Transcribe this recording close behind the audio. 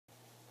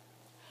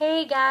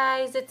Hey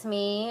guys, it's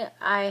me.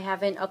 I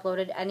haven't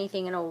uploaded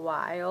anything in a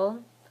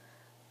while,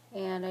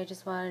 and I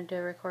just wanted to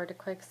record a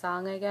quick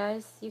song, I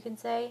guess you can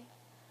say.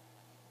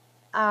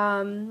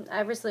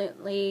 I've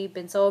recently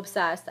been so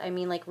obsessed.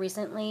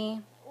 Recently,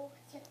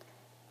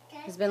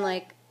 it's been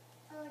like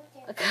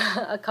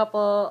a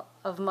couple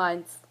of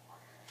months.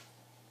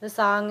 The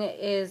song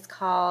is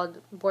called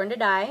Born to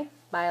Die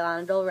by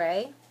Lana Del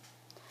Rey.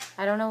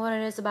 I don't know what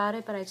it is about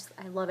it, but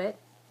I love it.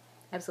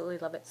 Absolutely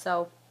love it.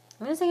 So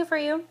I'm going to sing it for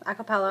you, a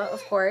cappella,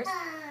 of course,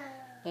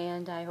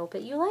 and I hope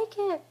that you like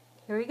it.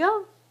 Here we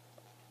go.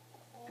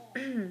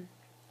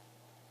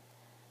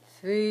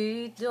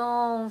 Feet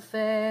don't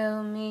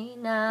fail me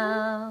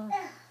now.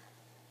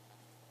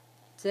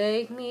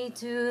 Take me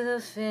to the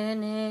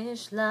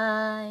finish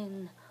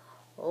line.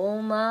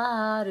 Oh, my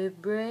heart, it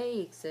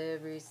breaks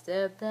every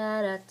step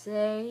that I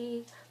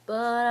take.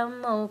 But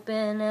I'm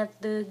open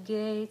at the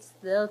gates.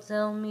 They'll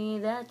tell me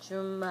that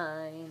you're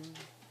mine.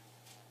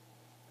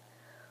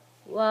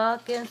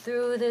 Walking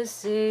through the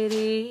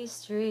city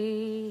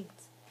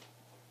streets.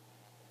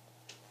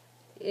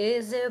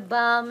 Is it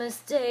by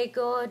mistake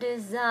or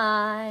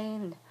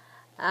design?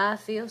 I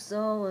feel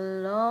so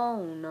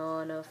alone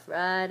on a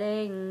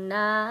Friday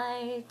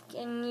night.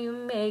 Can you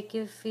make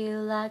it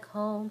feel like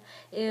home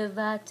if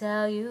I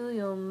tell you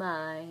you're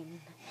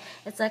mine?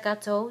 It's like I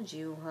told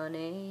you,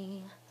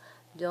 honey.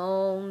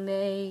 Don't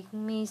make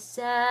me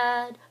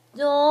sad.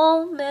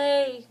 Don't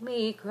make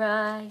me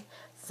cry.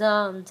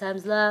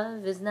 Sometimes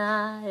love is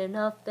not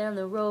enough and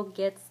the road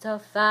gets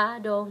tough. I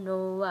don't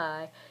know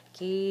why.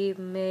 Keep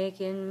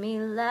making me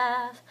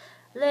laugh.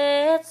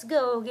 Let's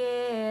go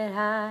get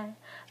high.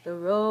 The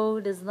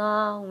road is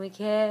long, we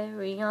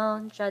carry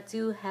on. Try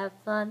to have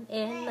fun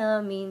in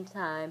the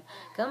meantime.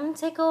 Come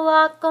take a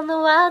walk on the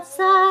wild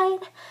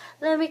side.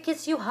 Let me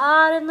kiss you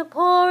hard in the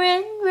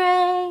pouring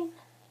rain.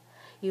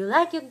 You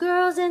like your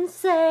girls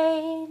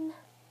insane.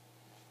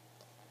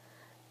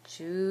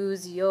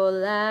 Choose your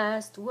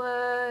last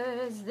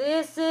words.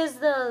 This is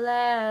the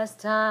last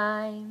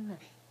time.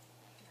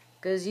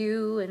 'Cause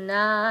you and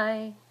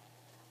I,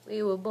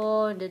 we were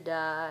born to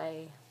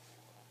die.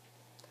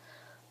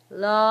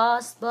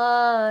 Lost,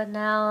 but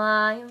now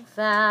I am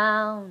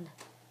found.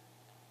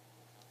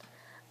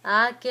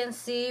 I can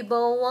see,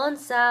 but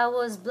once I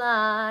was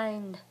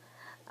blind.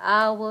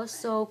 I was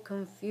so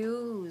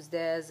confused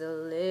as a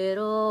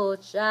little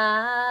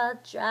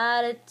child.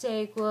 Tried to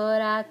take what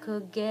I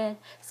could get,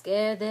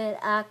 scared that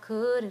I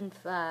couldn't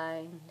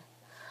find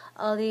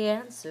all the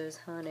answers,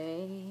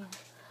 honey.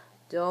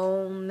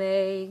 Don't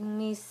make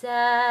me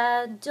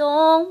sad,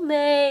 don't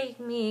make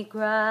me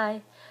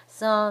cry.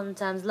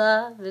 Sometimes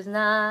love is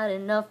not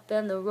enough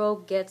and the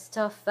road gets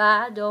tough.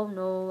 I don't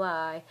know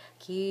why.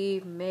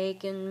 Keep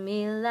making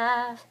me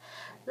laugh.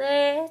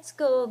 Let's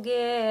go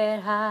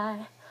get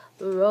high.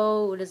 The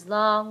road is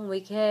long,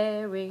 we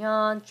carry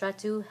on. Try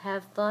to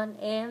have fun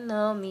in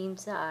the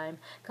meantime.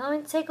 Come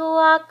and take a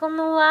walk on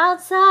the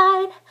wild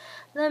side.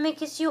 Let me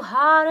kiss you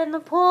hard in the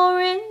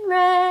pouring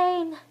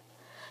rain.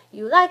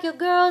 You like your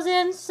girls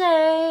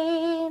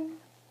insane.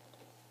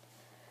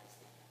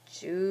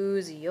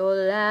 Choose your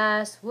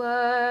last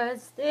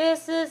words.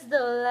 This is the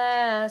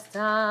last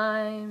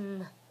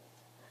time.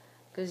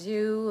 'Cause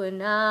you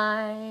and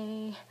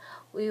I,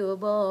 we were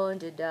born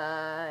to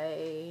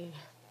die.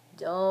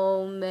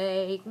 Don't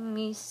make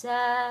me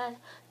sad,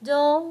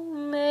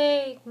 don't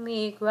make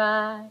me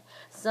cry.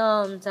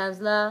 Sometimes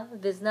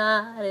love is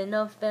not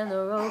enough and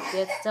the road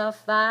gets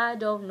tough. I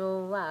don't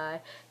know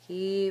why.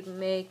 Keep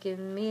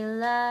making me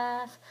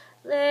laugh.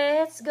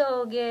 Let's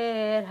go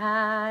get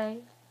high.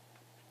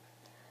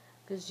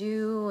 'Cause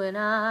you and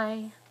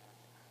I,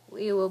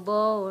 we were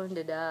born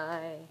to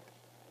die.